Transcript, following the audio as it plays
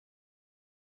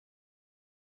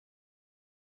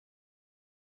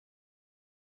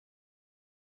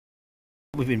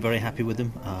we've been very happy with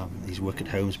him. His work at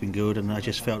home's been good, and I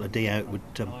just felt a day out,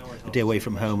 a day away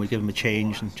from home would give him a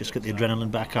change and just get the adrenaline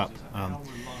back up.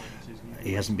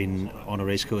 He hasn't been on a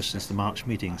racecourse since the March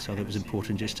meeting, so it was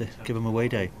important just to give him a away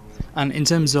day. And in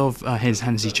terms of his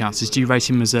Hennessy chances, do you rate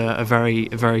him as a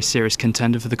very serious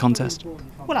contender for the contest?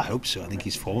 Well, I hope so. I think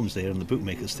his form's there, and the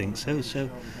bookmakers think so. So,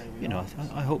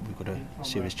 I hope we've got a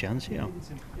serious chance. Yeah.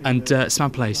 And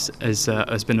Smad Place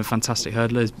has been a fantastic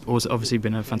hurdler. Has also obviously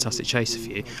been a fantastic chaser for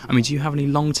you. I mean, do you have any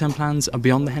long-term plans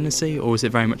beyond the Hennessy, or is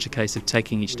it very much a case of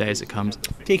taking each day as it comes?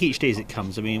 Take each day as it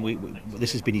comes. I mean,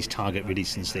 this has been his target really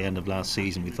since the end of last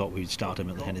season. We thought we'd start him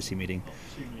at the Hennessy meeting,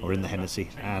 or in the Hennessy,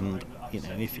 and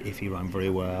if he ran very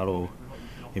well or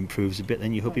improves a bit,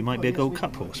 then you hope he might be a Gold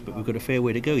Cup horse, but we've got a fair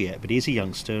way to go yet. But he's a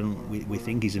youngster, and we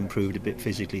think he's improved a bit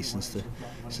physically since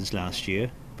last year.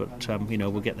 But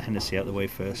we'll get the Hennessy out of the way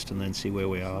first, and then see where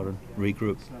we are and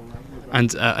regroup.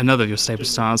 And another of your stable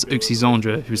stars,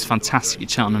 Uxizandre, who was fantastic at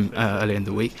Cheltenham earlier in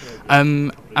the week.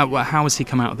 How has he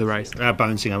come out of the race?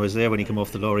 Bouncing. I was there when he came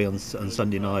off the lorry on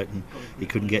Sunday night, and he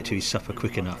couldn't get to his supper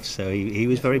quick enough. So he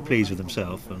was very pleased with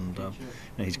himself, and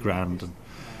he's grand. And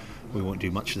we won't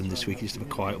do much of them this week, just have a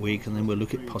quiet week, and then we'll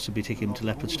look at possibly taking him to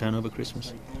Leopardstown over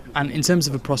Christmas. And in terms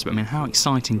of a prospect, I mean, how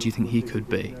exciting do you think he could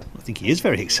be? I think he is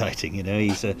very exciting.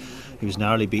 He was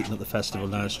narrowly beaten at the festival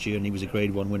last year, and he was a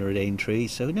Grade 1 winner at Aintree.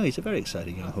 So he's a very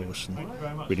exciting young horse.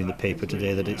 And reading the paper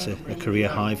today that it's a career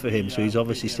high for him, so he's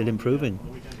obviously still improving.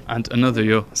 And another of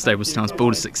your stable stars,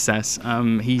 Balder Succes.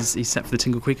 He's set for the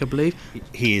Tingle Creek, I believe.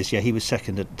 He is. Yeah, he was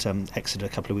second at Exeter a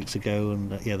couple of weeks ago, and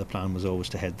the plan was always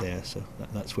to head there. So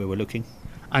that's where we're looking.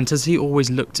 And does he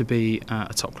always look to be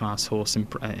a top class horse in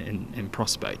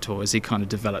prospect, or has he kind of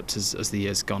developed as the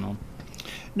years gone on?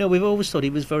 No, we've always thought he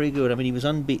was very good. I mean, he was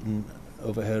unbeaten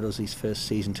over hurdles his first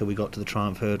season until we got to the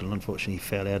Triumph Hurdle. Unfortunately, he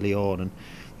fell early on, and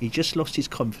he just lost his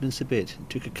confidence a bit. It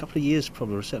took a couple of years,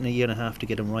 probably certainly a year and a half, to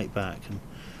get him right back. And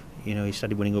he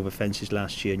started winning over fences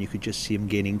last year, and you could just see him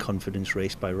gaining confidence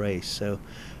race by race. So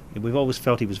we've always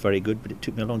felt he was very good, but it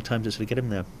took me a long time to sort of get him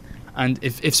there. And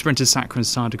if Sprinter Sacre and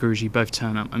Star de Grugy both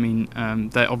turn up, I mean,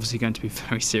 they're obviously going to be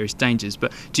very serious dangers.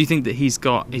 But do you think that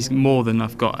he's more than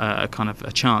enough got a kind of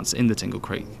a chance in the Tingle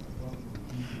Creek?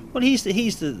 Well, he's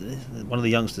one of the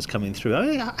youngsters coming through.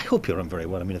 I hope he'll run very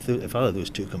well. I mean, if either of those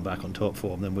two come back on top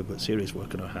form, then we've got serious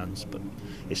work on our hands. But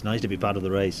it's nice to be part of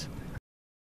the race.